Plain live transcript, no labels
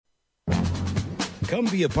Come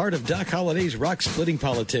be a part of Doc Holliday's Rock Splitting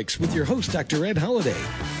Politics with your host, Dr. Ed Holliday.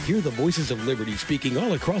 Hear the voices of liberty speaking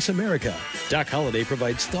all across America. Doc Holliday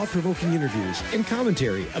provides thought-provoking interviews and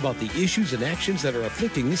commentary about the issues and actions that are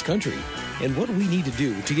afflicting this country and what we need to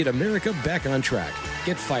do to get America back on track.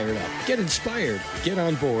 Get fired up, get inspired, get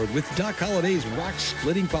on board with Doc Holliday's Rock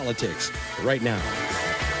Splitting Politics right now.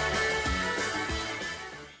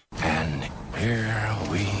 And here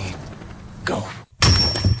we go.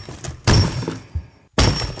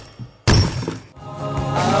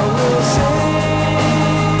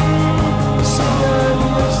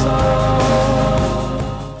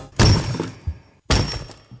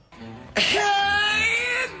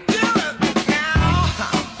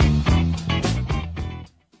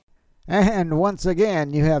 And once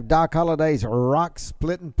again, you have Doc Holliday's Rock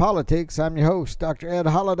Splitting Politics. I'm your host, Dr. Ed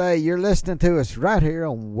Holliday. You're listening to us right here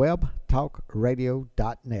on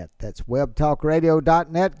webtalkradio.net. That's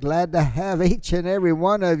webtalkradio.net. Glad to have each and every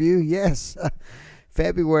one of you. Yes,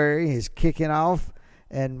 February is kicking off,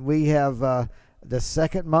 and we have the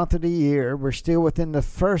second month of the year. We're still within the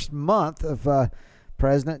first month of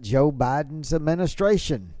President Joe Biden's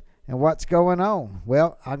administration. And what's going on?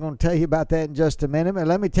 Well, I'm going to tell you about that in just a minute. And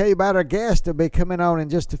let me tell you about our guest who'll be coming on in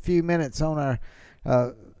just a few minutes on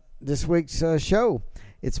our this week's show.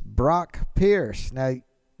 It's Brock Pierce. Now,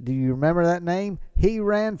 do you remember that name? He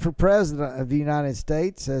ran for president of the United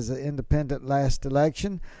States as an independent last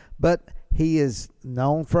election, but he is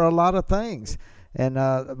known for a lot of things. And,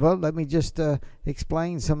 well, let me just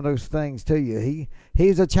explain some of those things to you.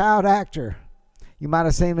 He's a child actor. You might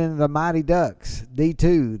have seen him in the Mighty Ducks,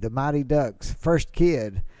 D2, the Mighty Ducks, first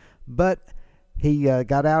kid. But he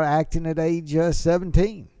got out acting at age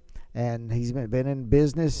 17. And he's been in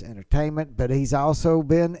business, entertainment, but he's also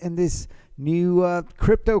been in this new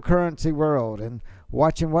cryptocurrency world and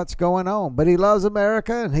watching what's going on. But he loves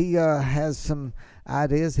America, and he has some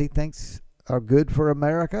ideas he thinks are good for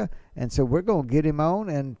America. And so we're going to get him on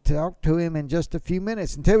and talk to him in just a few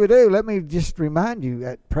minutes. Until we do, let me just remind you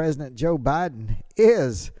that President Joe Biden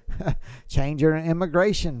is changing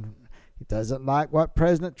immigration. He doesn't like what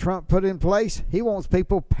President Trump put in place. He wants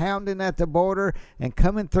people pounding at the border and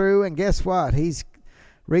coming through. And guess what? He's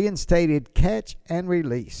reinstated catch and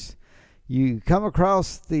release. You come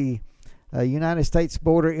across the United States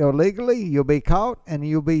border illegally, you'll be caught and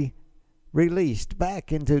you'll be released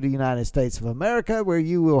back into the United States of America, where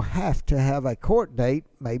you will have to have a court date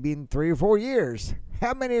maybe in 3 or 4 years.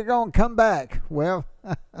 How many are going to come back? Well,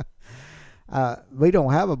 we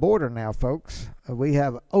don't have a border now, folks. We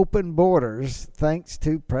have open borders thanks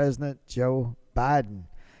to President Joe Biden.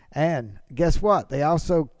 And guess what? They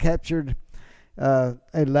also captured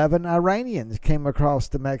 11 Iranians came across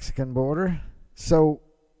the Mexican border. So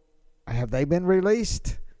have they been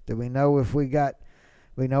released? Do we know if we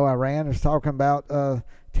know Iran is talking about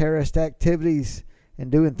terrorist activities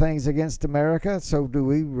and doing things against America. So do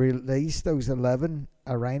we release those 11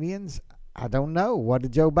 Iranians? I don't know. What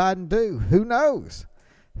did Joe Biden do? Who knows?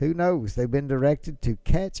 Who knows? They've been directed to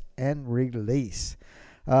catch and release.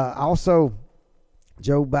 Also,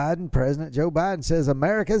 President Joe Biden says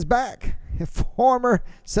America's back. Former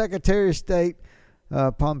Secretary of State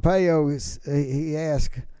Pompeo, he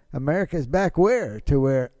asked, America's back where? To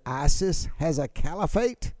where ISIS has a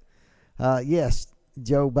caliphate? Yes,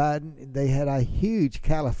 Joe Biden, they had a huge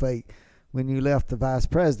caliphate when you left the vice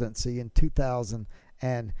presidency in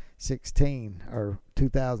 2016 or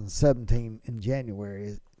 2017 in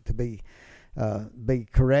January, to be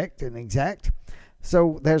correct and exact.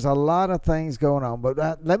 So there's a lot of things going on.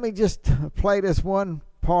 But let me just play this one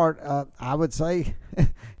part. I would say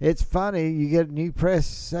it's funny. You get a new press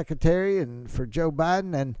secretary and for Joe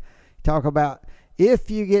Biden, and talk about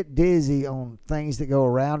if you get dizzy on things that go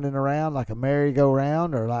around and around, like a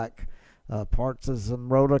merry-go-round or like parts of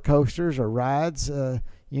some roller coasters or rides, you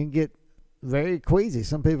can get very queasy.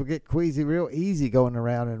 Some people get queasy real easy going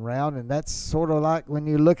around and around, and that's sort of like when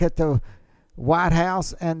you look at the White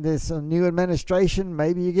House and this new administration,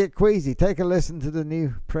 maybe you get queasy. Take a listen to the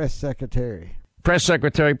new press secretary. Press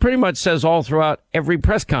secretary pretty much says all throughout every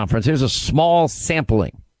press conference, here's a small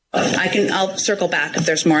sampling. I'll circle back if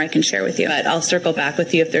there's more I can share with you, but I'll circle back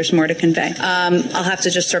with you if there's more to convey. I'll have to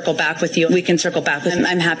just circle back with you. We can circle back with you.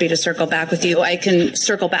 I'm happy to circle back with you. I can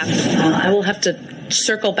circle back. I will have to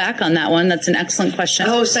circle back on that one. That's an excellent question.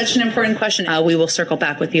 Oh, such an important question. We will circle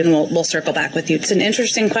back with you, and we'll circle back with you. It's an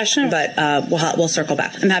interesting question, but we'll circle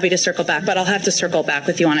back. I'm happy to circle back, but I'll have to circle back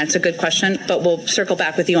with you on it. It's a good question, but we'll circle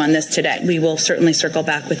back with you on this today. We will certainly circle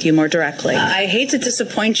back with you more directly. I hate to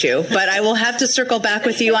disappoint you, but I will have to circle back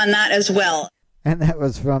with you on that as well. And that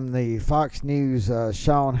was from the Fox News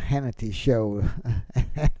Sean Hannity show.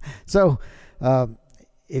 So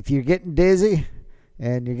if you're getting dizzy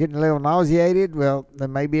and you're getting a little nauseated, well, there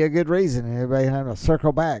may be a good reason. Everybody having to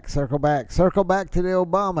circle back to the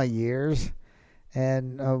Obama years,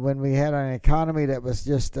 and when we had an economy that was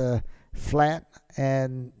just flat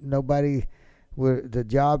and the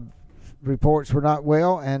job reports were not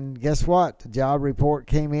well. And guess what? The job report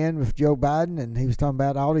came in with Joe Biden, and he was talking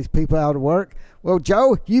about all these people out of work. Well,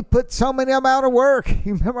 Joe, you put so many of them out of work.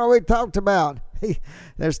 You remember what we talked about?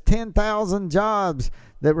 There's 10,000 jobs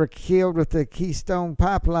that were killed with the Keystone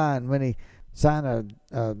Pipeline when he signed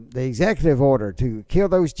the executive order to kill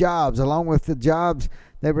those jobs, along with the jobs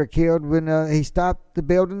that were killed when he stopped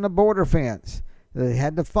building the border fence. They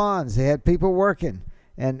had the funds. They had people working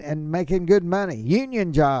and making good money,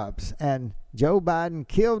 union jobs. And Joe Biden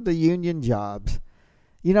killed the union jobs.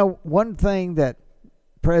 You know, one thing that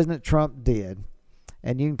President Trump did,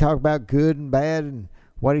 and you can talk about good and bad and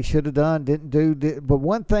what he should have done, didn't do, but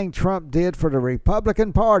one thing Trump did for the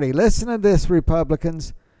Republican Party, listen to this,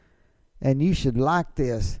 Republicans, and you should like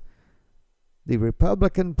this. The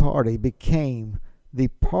Republican Party became the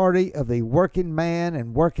party of the working man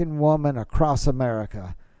and working woman across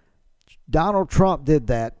America. Donald Trump did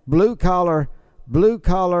that. Blue collar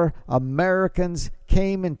Americans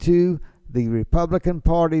came into the Republican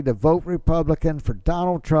Party to vote Republican for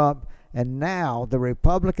Donald Trump, and now the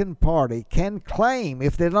Republican Party can claim,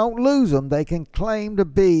 if they don't lose them, they can claim to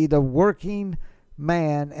be the working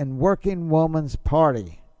man and working woman's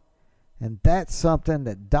party. And that's something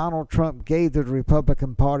that Donald Trump gave to the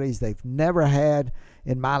Republican parties they've never had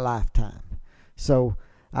in my lifetime. So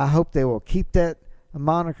I hope they will keep that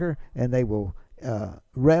moniker, and they will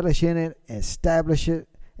relish in it, establish it,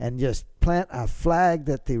 and just plant a flag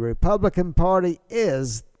that the Republican Party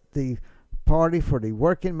is the party for the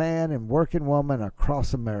working man and working woman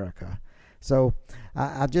across America. So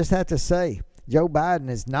I just have to say, Joe Biden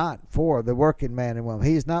is not for the working man and woman.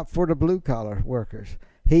 He is not for the blue-collar workers.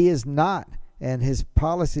 He is not, and his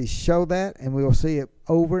policies show that, and we will see it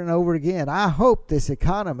over and over again. I hope this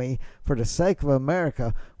economy, for the sake of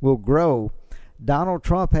America, will grow. Donald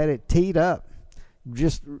Trump had it teed up.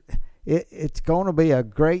 It's going to be a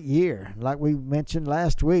great year. Like we mentioned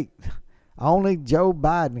last week, only Joe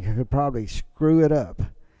Biden could probably screw it up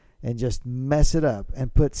and just mess it up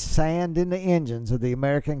and put sand in the engines of the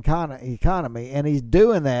American economy. And he's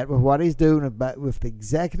doing that with what he's doing with the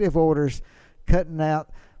executive orders, cutting out.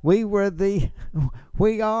 We are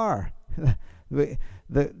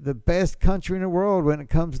the best country in the world when it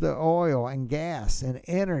comes to oil and gas and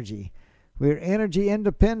energy. We're energy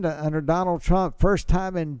independent under Donald Trump, first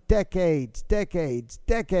time in decades.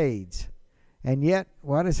 And yet,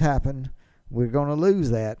 what has happened? We're going to lose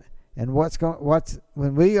that. And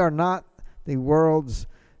when we are not the world's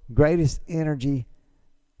greatest energy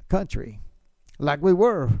country, like we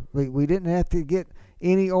were, we didn't have to get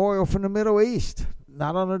any oil from the Middle East,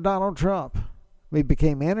 not under Donald Trump. We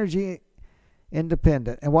became energy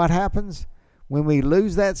independent. And what happens when we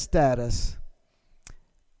lose that status?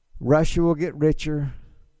 Russia will get richer.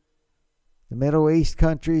 The Middle East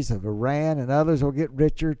countries of Iran and others will get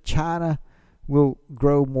richer. China will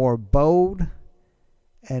grow more bold,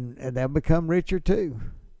 and they'll become richer too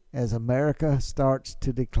as America starts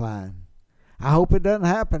to decline. I hope it doesn't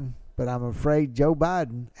happen, but I'm afraid Joe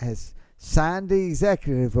Biden has signed the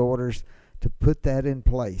executive orders to put that in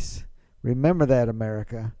place. Remember that,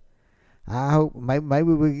 America. I hope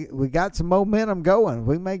maybe we got some momentum going.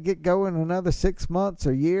 We may get going another 6 months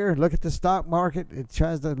or year. Look at the stock market. It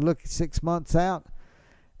tries to look 6 months out.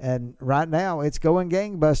 And right now it's going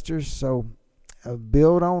gangbusters. So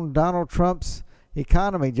build on Donald Trump's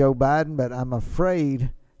economy, Joe Biden. But I'm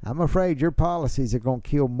afraid your policies are going to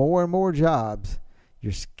kill more and more jobs.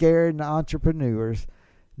 You're scaring the entrepreneurs.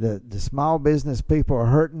 The small business people are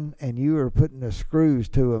hurting, and you are putting the screws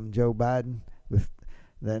to them, Joe Biden, with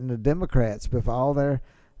then the Democrats with all their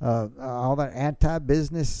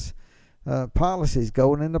anti-business policies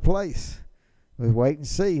going into place. We'll wait and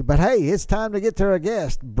see. But hey, it's time to get to our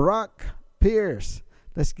guest, Brock Pierce.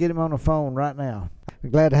 Let's get him on the phone right now.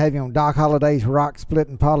 We're glad to have you on Doc Holliday's Rock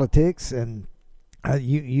Splitting Politics, and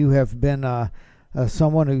you have been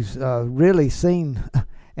someone who's really seen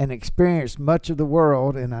and experienced much of the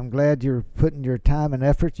world, and I'm glad you're putting your time and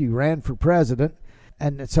effort. You ran for president.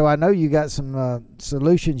 And so I know you got some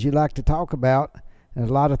solutions you'd like to talk about, and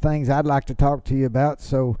a lot of things I'd like to talk to you about.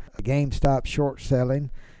 So GameStop short selling,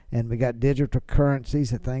 and we got digital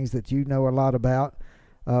currencies and things that you know a lot about.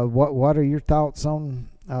 What are your thoughts on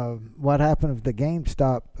what happened with the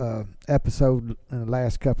GameStop episode in the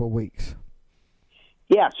last couple of weeks?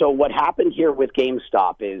 Yeah, so what happened here with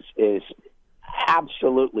GameStop is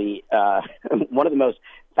absolutely one of the most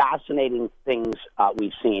fascinating things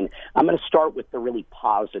we've seen. I'm going to start with the really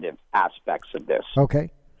positive aspects of this. Okay.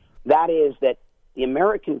 That is that the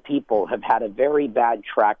American people have had a very bad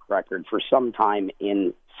track record for some time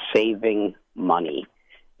in saving money,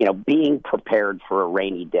 being prepared for a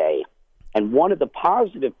rainy day. And one of the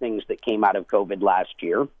positive things that came out of COVID last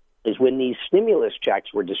year is when these stimulus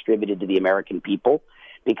checks were distributed to the American people,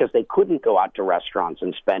 because they couldn't go out to restaurants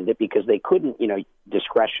and spend it, because they couldn't,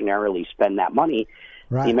 discretionarily spend that money.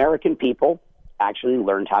 Right. The American people actually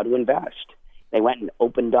learned how to invest. They went and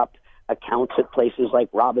opened up accounts at places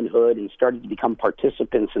like Robinhood and started to become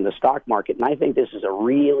participants in the stock market. And I think this is a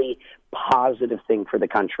really positive thing for the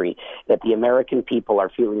country, that the American people are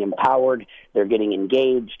feeling empowered, they're getting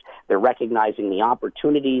engaged, they're recognizing the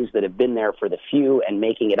opportunities that have been there for the few and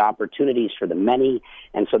making it opportunities for the many.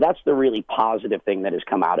 And so that's the really positive thing that has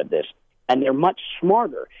come out of this. And they're much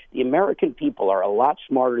smarter. The American people are a lot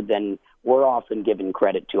smarter than we're often given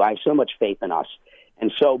credit to. I have so much faith in us.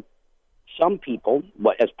 And so some people,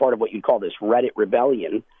 as part of what you call this Reddit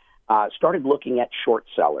rebellion, started looking at short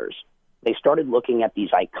sellers. They started looking at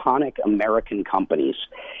these iconic American companies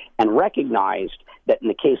and recognized that in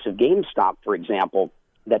the case of GameStop, for example,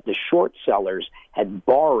 that the short sellers had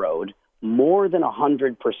borrowed more than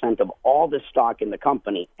 100% of all the stock in the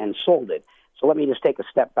company and sold it. So let me just take a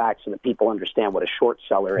step back so that people understand what a short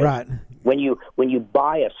seller is. Right. When you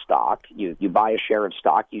buy a stock, you buy a share of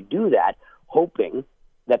stock, you do that hoping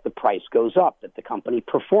that the price goes up, that the company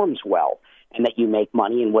performs well, and that you make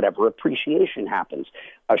money and whatever appreciation happens.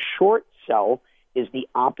 A short sell is the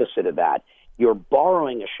opposite of that. You're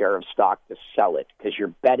borrowing a share of stock to sell it because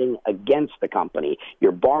you're betting against the company.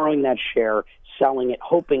 You're borrowing that share, selling it,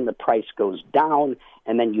 hoping the price goes down,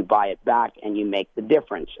 and then you buy it back and you make the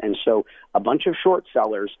difference. And so a bunch of short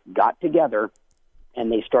sellers got together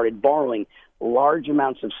and they started borrowing large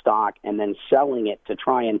amounts of stock and then selling it to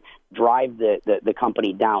try and drive the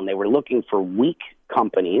company down. They were looking for weak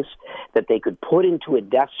companies that they could put into a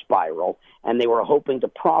death spiral, and they were hoping to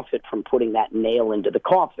profit from putting that nail into the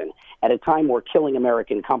coffin. At a time where killing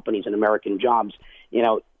American companies and American jobs,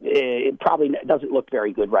 it probably doesn't look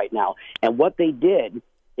very good right now. And what they did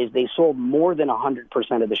is they sold more than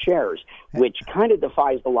 100% of the shares, which kind of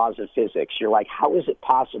defies the laws of physics. You're like, how is it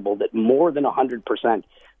possible that more than 100%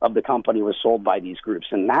 of the company was sold by these groups?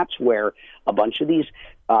 And that's where a bunch of these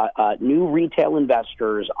new retail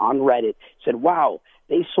investors on Reddit said, wow,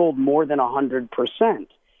 they sold more than 100%.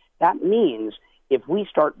 That means if we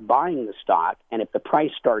start buying the stock and if the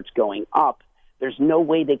price starts going up, there's no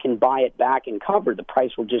way they can buy it back and cover. The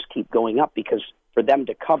price will just keep going up, because for them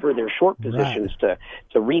to cover their short positions, right,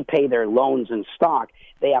 to repay their loans and stock,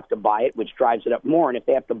 they have to buy it, which drives it up more. And if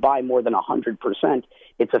they have to buy more than 100%,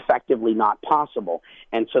 it's effectively not possible.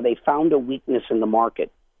 And so they found a weakness in the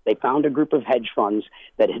market. They found a group of hedge funds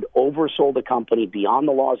that had oversold a company beyond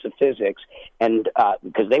the laws of physics, and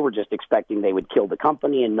because they were just expecting they would kill the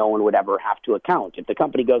company and no one would ever have to account. If the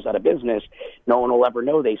company goes out of business, no one will ever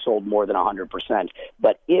know they sold more than 100%.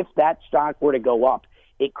 But if that stock were to go up,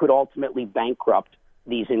 it could ultimately bankrupt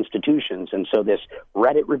these institutions. And so this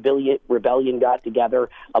Reddit rebellion got together.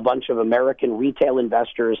 A bunch of American retail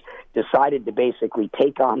investors decided to basically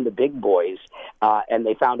take on the big boys, and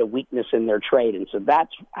they found a weakness in their trade. And so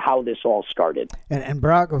that's how this all started. And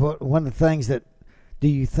Brock, one of the things that, do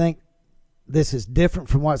you think this is different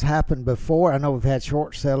from what's happened before? I know we've had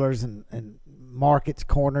short sellers and markets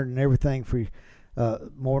cornered and everything for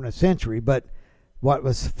more than a century, but what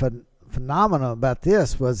was phenomenal about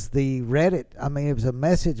this was the Reddit. I mean, it was a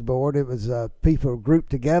message board. It was people grouped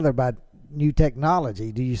together by new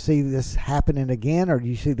technology. Do you see this happening again, or do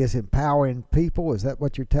you see this empowering people? Is that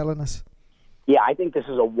what you're telling us? Yeah, I think this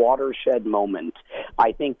is a watershed moment.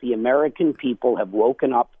 I think the American people have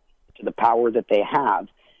woken up to the power that they have,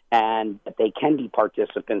 and that they can be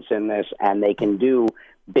participants in this, and they can do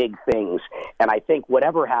big things. And I think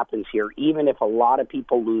whatever happens here, even if a lot of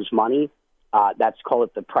people lose money, that's, call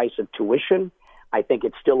it the price of tuition, I think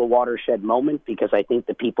it's still a watershed moment, because I think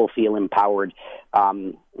the people feel empowered,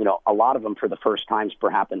 a lot of them for the first times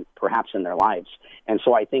perhaps in their lives. And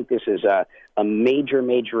so I think this is a major,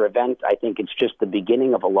 major event. I think it's just the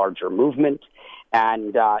beginning of a larger movement.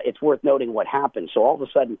 And it's worth noting what happened. So all of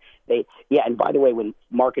a sudden, and by the way, when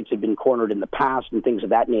markets had been cornered in the past and things of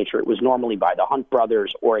that nature, it was normally by the Hunt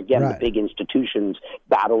brothers or, again, right, the big institutions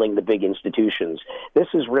battling the big institutions. This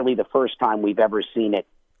is really the first time we've ever seen it,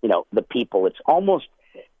 the people. It's almost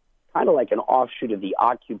kind of like an offshoot of the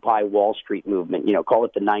Occupy Wall Street movement, call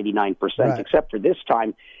it the 99%, right, except for this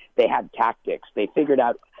time they had tactics. They figured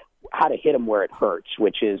out how to hit them where it hurts,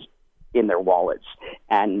 which is in their wallets.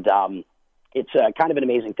 And it's kind of an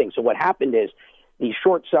amazing thing. So what happened is these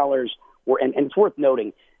short sellers were, and it's worth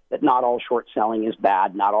noting that not all short selling is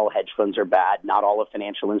bad. Not all hedge funds are bad. Not all of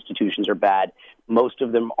financial institutions are bad. Most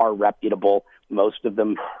of them are reputable. Most of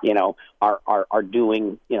them, are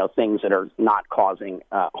doing, things that are not causing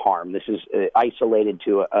harm. This is isolated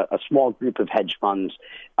to a small group of hedge funds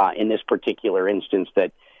in this particular instance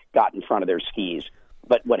that got in front of their skis.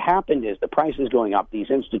 But what happened is the price is going up. These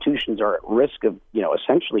institutions are at risk of,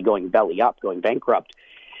 essentially going belly up, going bankrupt.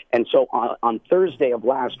 And so on Thursday of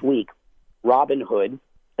last week, Robinhood,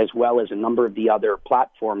 as well as a number of the other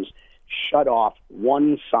platforms, shut off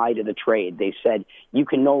one side of the trade. They said you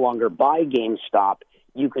can no longer buy GameStop,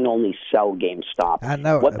 you can only sell GameStop. I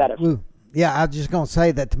know. Yeah, I was just going to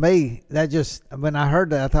say that to me, when I heard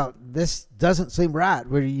that, I thought this doesn't seem right,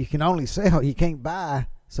 where you can only sell, you can't buy,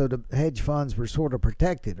 so the hedge funds were sort of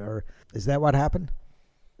protected. Or is that what happened?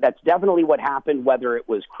 That's definitely what happened, whether it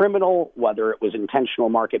was criminal, whether it was intentional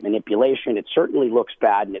market manipulation. It certainly looks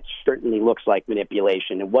bad, and it certainly looks like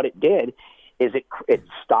manipulation. And what it did is it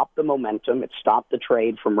stopped the momentum. It stopped the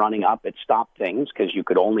trade from running up. It stopped things because you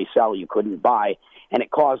could only sell, you couldn't buy. And it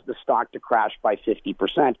caused the stock to crash by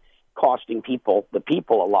 50%, costing the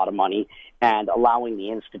people a lot of money and allowing the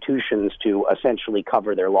institutions to essentially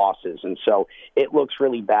cover their losses. And so it looks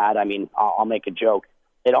really bad. I mean, I'll make a joke.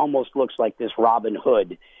 It almost looks like this Robin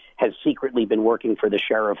Hood has secretly been working for the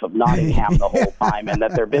sheriff of Nottingham the whole time, and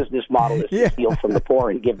that their business model is to steal from the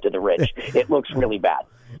poor and give to the rich. It looks really bad.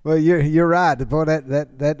 Well, you're right. Boy,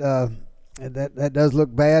 that does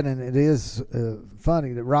look bad, and it is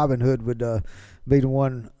funny that Robin Hood would be the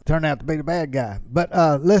one turn out to be the bad guy.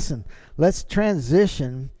 But listen, let's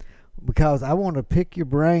transition, because I want to pick your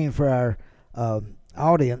brain for our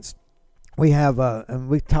audience. We have, and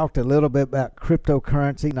we've talked a little bit about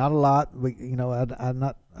cryptocurrency, not a lot.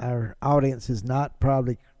 Our audience is not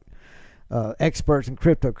probably experts in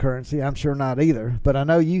cryptocurrency. I'm sure not either. But I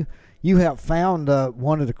know you have found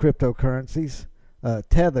one of the cryptocurrencies,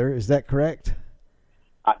 Tether. Is that correct?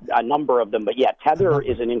 A number of them, but yeah, Tether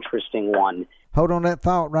is an interesting one. Hold on that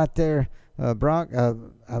thought right there, Brock.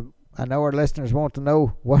 I know our listeners want to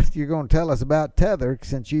know what you're going to tell us about Tether,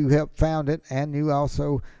 since you helped found it, and you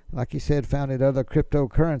also, like you said, founded other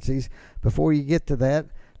cryptocurrencies. Before you get to that,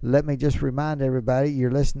 let me just remind everybody, you're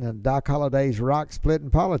listening to Doc Holliday's Rock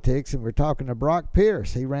Splitting Politics, and we're talking to Brock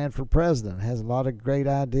Pierce. He ran for president, has a lot of great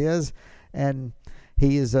ideas, and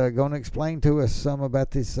he is going to explain to us some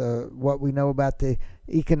about this, what we know about the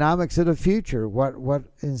economics of the future, what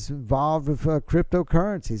is involved with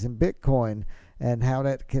cryptocurrencies and Bitcoin, and how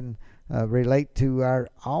that can relate to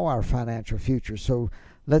all our financial future. So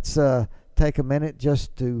let's take a minute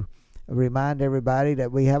just to remind everybody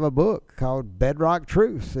that we have a book called Bedrock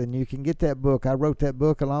Truth, and you can get that book. I wrote that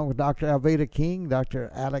book along with Dr. Alveda King, Dr.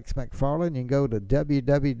 Alex McFarland. You can go to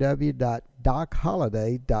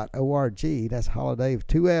www.docholliday.org. That's holiday with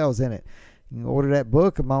 2 L's in it. You can order that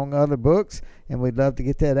book among other books, and we'd love to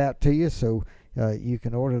get that out to you, so you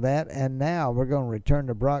can order that. And now we're going to return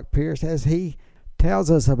to Brock Pierce as he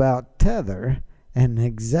tells us about Tether and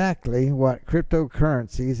exactly what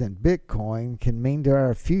cryptocurrencies and Bitcoin can mean to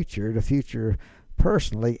our future, the future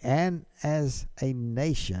personally and as a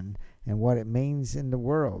nation, and what it means in the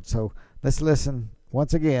world. So let's listen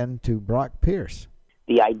once again to Brock Pierce.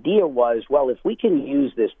 The idea was, well, if we can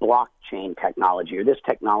use this blockchain technology or this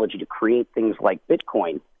technology to create things like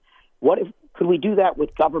Bitcoin, could we do that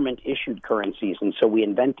with government-issued currencies? And so we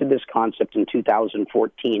invented this concept in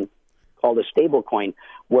 2014 called a stablecoin,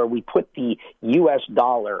 where we put the U.S.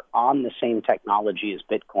 dollar on the same technology as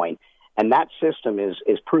Bitcoin. And that system is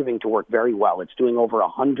proving to work very well. It's doing over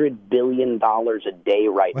 $100 billion a day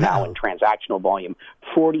right now in transactional volume,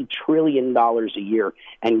 $40 trillion a year.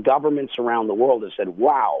 And governments around the world have said,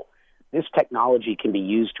 wow, this technology can be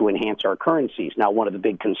used to enhance our currencies. Now, one of the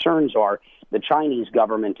big concerns are the Chinese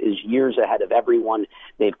government is years ahead of everyone.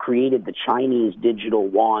 They've created the Chinese digital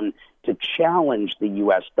yuan to challenge the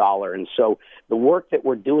U.S. dollar. And so the work that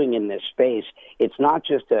we're doing in this space, it's not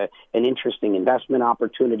just an interesting investment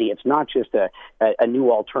opportunity. It's not just a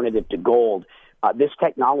new alternative to gold. This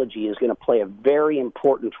technology is going to play a very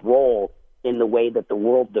important role in the way that the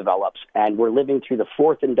world develops. And we're living through the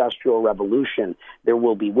fourth industrial revolution. There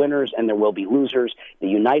will be winners and there will be losers. The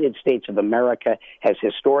United States of America has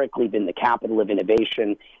historically been the capital of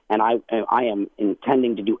innovation, and I am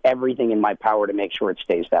intending to do everything in my power to make sure it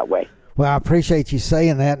stays that way. Well, I appreciate you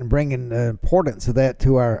saying that and bringing the importance of that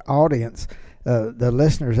to our audience. The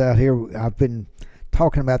listeners out here, I've been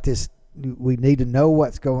talking about this. We need to know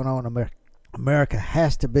what's going on. America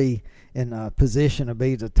has to be in a position to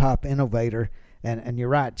be the top innovator. And you're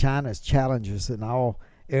right, China's challenges in all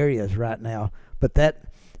areas right now. But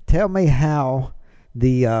tell me how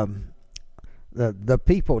the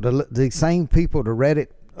people, the same people, the Reddit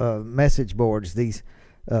message boards, these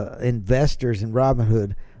investors in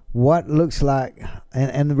Robinhood, what looks like,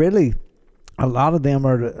 and really a lot of them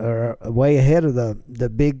are way ahead of the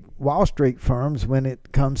big Wall Street firms when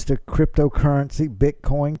it comes to cryptocurrency,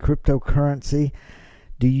 Bitcoin, cryptocurrency.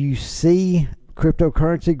 Do you see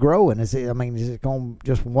cryptocurrency growing? Is it going to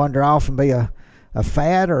just wander off and be a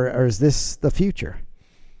fad, or is this the future?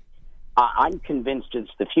 I'm convinced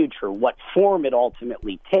it's the future. What form it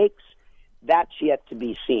ultimately takes, that's yet to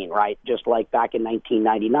be seen, right? Just like back in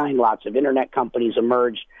 1999, lots of internet companies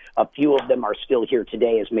emerged. A few of them are still here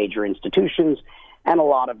today as major institutions, and a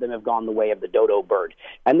lot of them have gone the way of the dodo bird.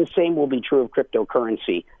 And the same will be true of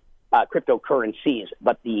cryptocurrencies.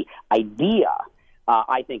 But the idea,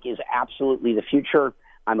 I think, is absolutely the future.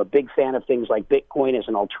 I'm a big fan of things like Bitcoin as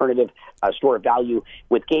an alternative store of value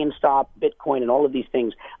with GameStop, Bitcoin, and all of these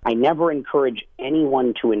things. I never encourage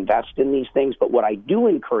anyone to invest in these things, but what I do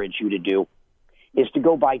encourage you to do is to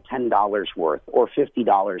go buy $10 worth or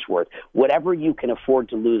 $50 worth, whatever you can afford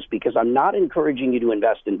to lose, because I'm not encouraging you to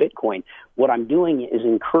invest in Bitcoin. What I'm doing is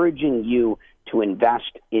encouraging you to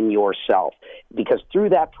invest in yourself, because through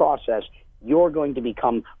that process, you're going to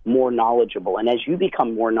become more knowledgeable. And as you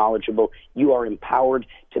become more knowledgeable, you are empowered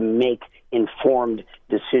to make informed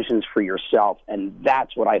decisions for yourself. And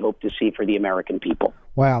that's what I hope to see for the American people.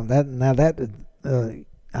 Wow.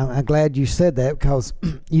 I'm glad you said that, because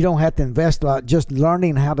you don't have to invest a lot. Just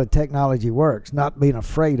learning how the technology works, not being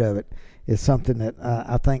afraid of it, is something that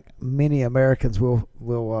I think many Americans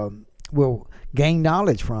will gain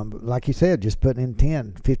knowledge from. Like you said, just putting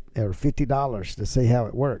in $50 to see how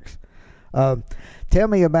it works. Tell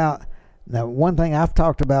me about, now, one thing I've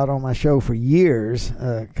talked about on my show for years,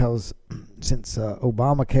 because since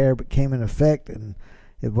Obamacare came in effect and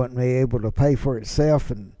it wasn't able to pay for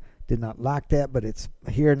itself, and did not like that, but it's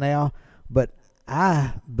here now. But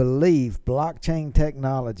I believe blockchain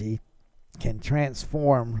technology can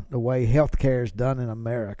transform the way healthcare is done in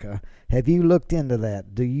America. Have you looked into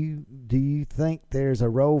that? Do you think there's a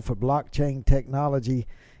role for blockchain technology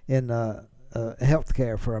in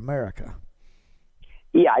healthcare for America?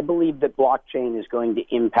 Yeah, I believe that blockchain is going to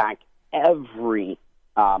impact every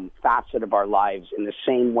facet of our lives in the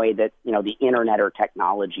same way that the internet or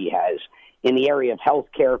technology has. In the area of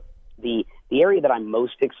healthcare, the area that I'm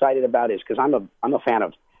most excited about is, because I'm a fan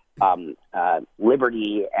of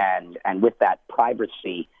liberty and with that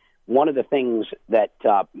privacy. One of the things that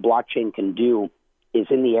blockchain can do is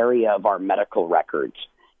in the area of our medical records.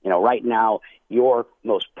 Right now, your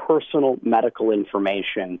most personal medical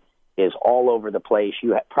information is all over the place.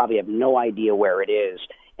 You probably have no idea where it is.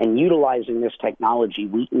 And utilizing this technology,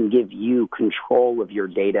 we can give you control of your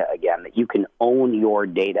data again, that you can own your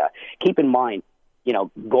data. Keep in mind,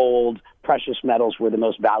 gold, precious metals were the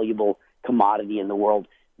most valuable commodity in the world.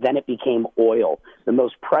 Then it became oil. The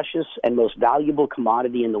most precious and most valuable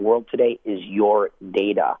commodity in the world today is your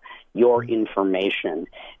data, your information.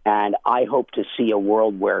 And I hope to see a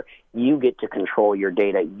world where you get to control your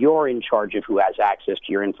data. You're in charge of who has access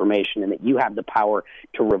to your information, and that you have the power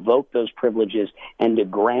to revoke those privileges and to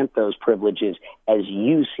grant those privileges as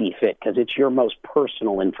you see fit, because it's your most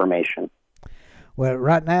personal information. Well,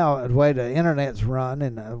 right now, the way the internet's run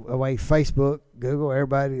and the way Facebook, Google,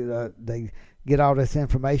 everybody, they get all this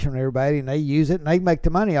information from everybody, and they use it, and they make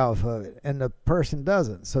the money off of it, and the person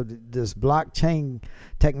doesn't. So does blockchain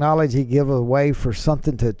technology give a way for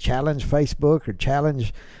something to challenge Facebook or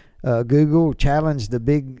challenge Google, challenge the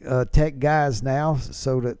big tech guys now,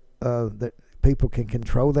 so that that people can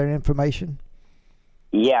control their information?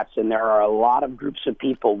 Yes, and there are a lot of groups of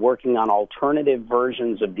people working on alternative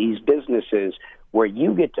versions of these businesses where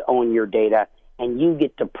you get to own your data and you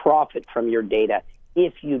get to profit from your data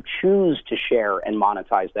if you choose to share and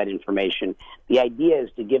monetize that information. The idea is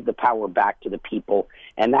to give the power back to the people,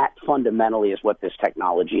 and that fundamentally is what this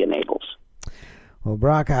technology enables. Well,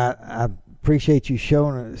 Brock, I appreciate you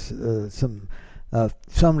showing us some of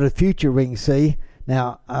the future we can see.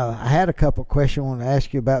 Now, I had a couple of questions I want to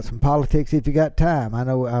ask you about some politics if you got time. I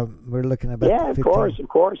know we're looking about. Yeah, of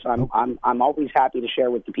course. I'm always happy to share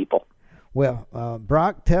with the people. Well,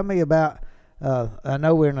 Brock, tell me about. I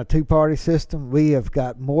know we're in a two-party system. We have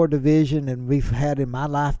got more division than we've had in my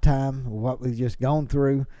lifetime. What we've just gone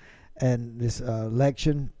through, and this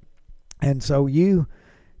election, and so you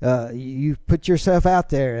put yourself out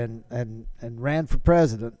there and ran for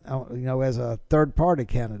president, as a third-party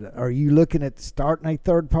candidate. Are you looking at starting a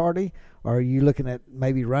third party, or are you looking at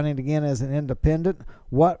maybe running again as an independent?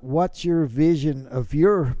 What's your vision of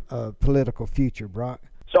your political future, Brock?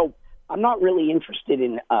 So I'm not really interested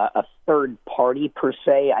in a third party per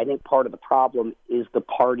se. I think part of the problem is the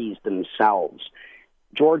parties themselves.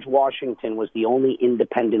 George Washington was the only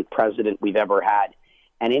independent president we've ever had.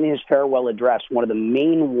 And in his farewell address, one of the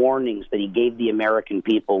main warnings that he gave the American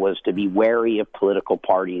people was to be wary of political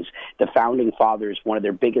parties. The Founding Fathers, one of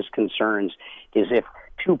their biggest concerns is if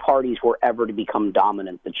two parties were ever to become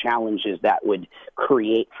dominant, the challenges that would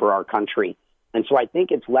create for our country. And so I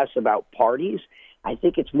think it's less about parties. I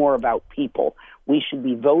think it's more about people. We should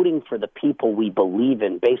be voting for the people we believe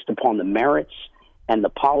in based upon the merits and the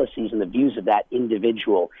policies and the views of that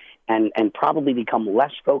individual, and probably become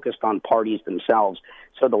less focused on parties themselves.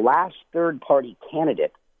 So the last third-party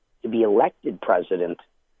candidate to be elected president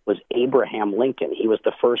was Abraham Lincoln. He was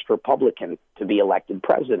the first Republican to be elected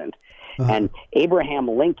president. And Abraham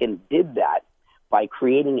Lincoln did that by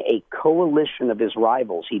creating a coalition of his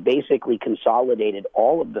rivals. He basically consolidated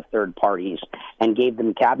all of the third parties and gave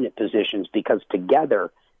them cabinet positions because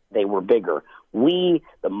together they were bigger. We,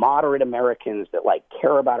 the moderate Americans that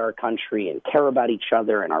care about our country and care about each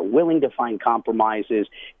other and are willing to find compromises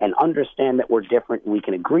and understand that we're different and we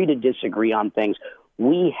can agree to disagree on things,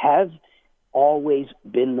 we have always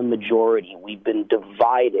been the majority. We've been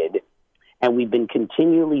divided, and we've been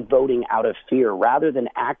continually voting out of fear rather than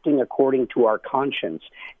acting according to our conscience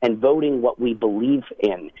and voting what we believe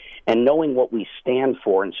in and knowing what we stand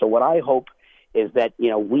for. And so what I hope is that,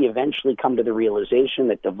 we eventually come to the realization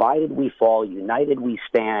that divided we fall, united we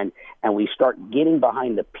stand, and we start getting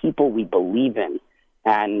behind the people we believe in.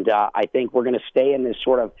 And I think we're going to stay in this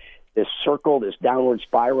circle, this downward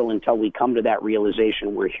spiral, until we come to that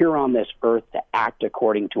realization. We're here on this earth to act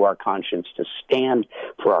according to our conscience, to stand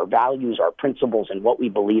for our values, our principles, and what we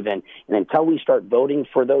believe in. And until we start voting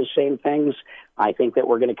for those same things, I think that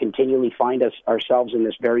we're going to continually find ourselves in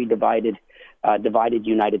this very divided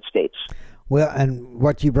United States. Well, and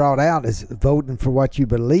what you brought out is voting for what you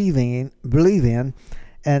believe in,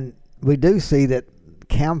 and we do see that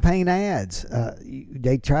campaign ads,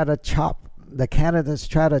 they try to the candidates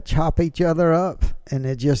try to chop each other up, and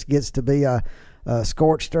it just gets to be a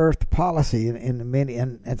scorched earth policy in many,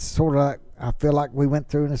 and it's sort of like, I feel like we went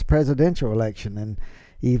through in this presidential election, and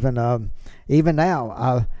even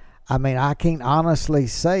now, I can't honestly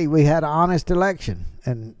say we had an honest election,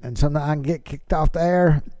 and sometimes I can get kicked off the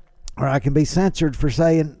air, or I can be censored for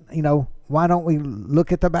saying, why don't we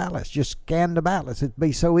look at the ballots? Just scan the ballots. It'd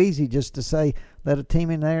be so easy just to say, let a team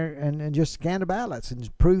in there and just scan the ballots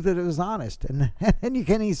and prove that it was honest. And you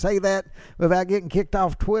can't even say that without getting kicked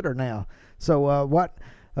off Twitter now. So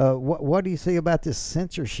what do you see about this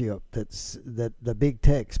censorship that the big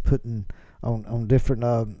tech's putting on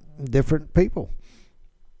different people?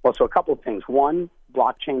 Well, so a couple of things. One,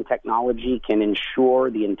 blockchain technology can ensure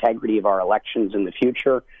the integrity of our elections in the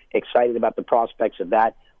future. Excited about the prospects of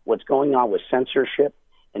that. What's going on with censorship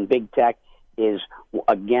and big tech is,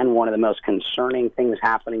 again, one of the most concerning things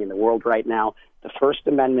happening in the world right now. The First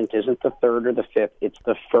Amendment isn't the third or the fifth. It's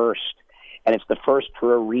the first. And it's the first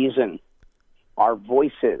for a reason. Our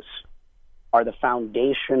voices are the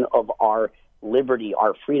foundation of our liberty,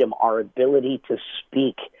 our freedom, our ability to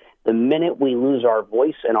speak. The minute we lose our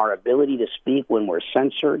voice and our ability to speak when we're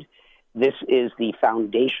censored, this is the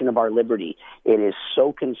foundation of our liberty. It is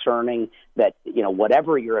so concerning that,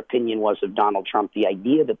 whatever your opinion was of Donald Trump, the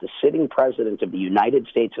idea that the sitting president of the United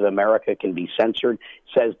States of America can be censored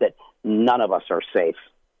says that none of us are safe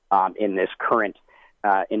in this current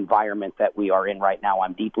environment that we are in right now.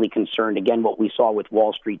 I'm deeply concerned. Again, what we saw with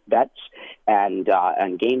Wall Street Bets and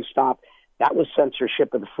GameStop, that was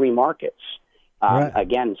censorship of the free markets. Right.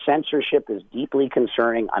 Again, censorship is deeply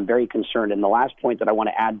concerning. I'm very concerned. And the last point that I want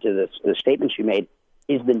to add to the statements you made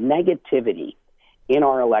is the negativity in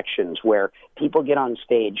our elections where people get on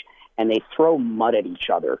stage and they throw mud at each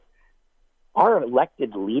other. Our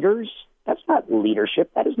elected leaders, that's not leadership.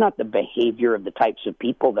 That is not the behavior of the types of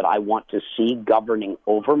people that I want to see governing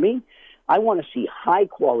over me. I want to see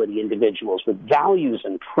high-quality individuals with values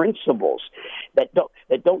and principles that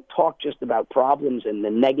don't talk just about problems and the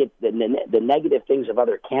negative things of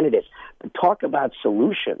other candidates, but talk about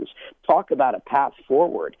solutions, talk about a path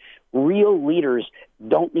forward. Real leaders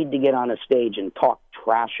don't need to get on a stage and talk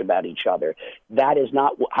trash about each other. That is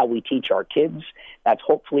not how we teach our kids. That's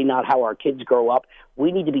hopefully not how our kids grow up.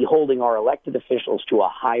 We need to be holding our elected officials to a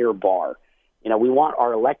higher bar. We want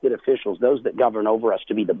our elected officials, those that govern over us,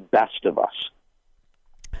 to be the best of us.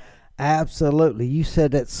 Absolutely. You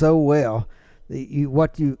said that so well.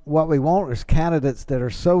 What we want is candidates that are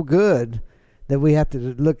so good that we have to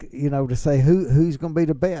look, to say who's going to be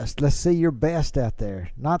the best. Let's see your best out there,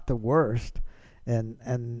 not the worst.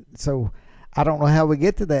 And so I don't know how we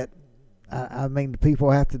get to that I mean, people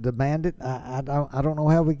have to demand it. I don't know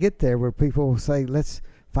how we get there where people say, let's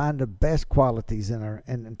find the best qualities in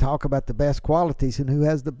and talk about the best qualities and who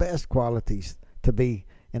has the best qualities to be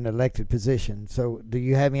in an elected position. So do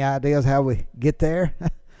you have any ideas how we get there?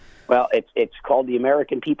 Well, it's called the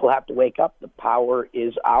American people have to wake up. The power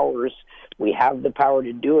is ours. We have the power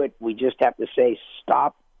to do it. We just have to say,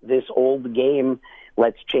 stop this old game.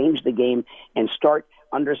 Let's change the game and start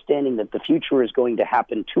understanding that the future is going to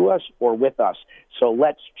happen to us or with us. So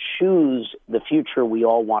let's choose the future we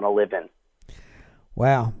all want to live in.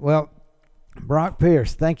 Wow. Well, Brock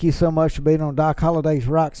Pierce, thank you so much for being on Doc Holliday's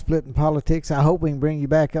Rock Splitting Politics. I hope we can bring you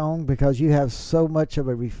back on because you have so much of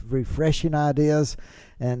a refreshing ideas,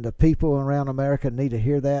 and the people around America need to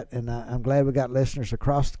hear that. And I'm glad we got listeners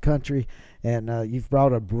across the country, and you've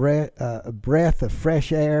brought a breath of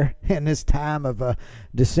fresh air in this time of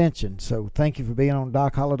dissension. So thank you for being on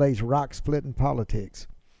Doc Holliday's Rock Splitting Politics.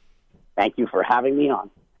 Thank you for having me on.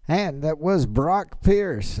 And that was Brock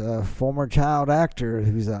Pierce, a former child actor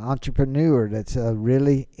who's an entrepreneur that's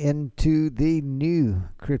really into the new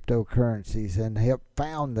cryptocurrencies and helped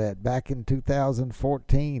found that back in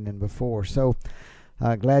 2014 and before. So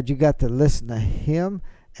glad you got to listen to him,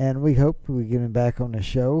 and we hope we get him back on the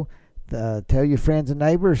show. Tell your friends and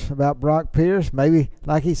neighbors about Brock Pierce. Maybe,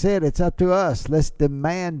 like he said, it's up to us. Let's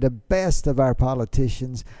demand the best of our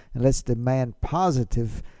politicians, and let's demand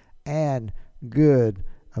positive and good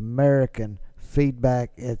American feedback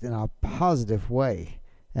in a positive way,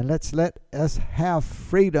 and let's let us have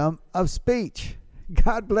freedom of speech.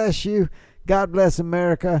 God bless you. God bless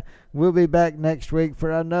America. We'll be back next week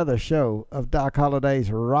for another show of Doc Holliday's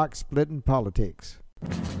Rock Splitting Politics.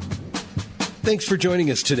 Thanks for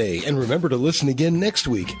joining us today, and remember to listen again next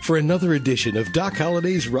week for another edition of Doc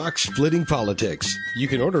Holliday's Rock Splitting Politics. You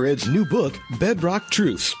can order Ed's new book, Bedrock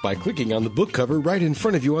Truths, by clicking on the book cover right in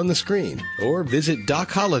front of you on the screen, or visit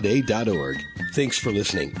DocHolliday.org. Thanks for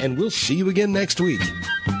listening, and we'll see you again next week.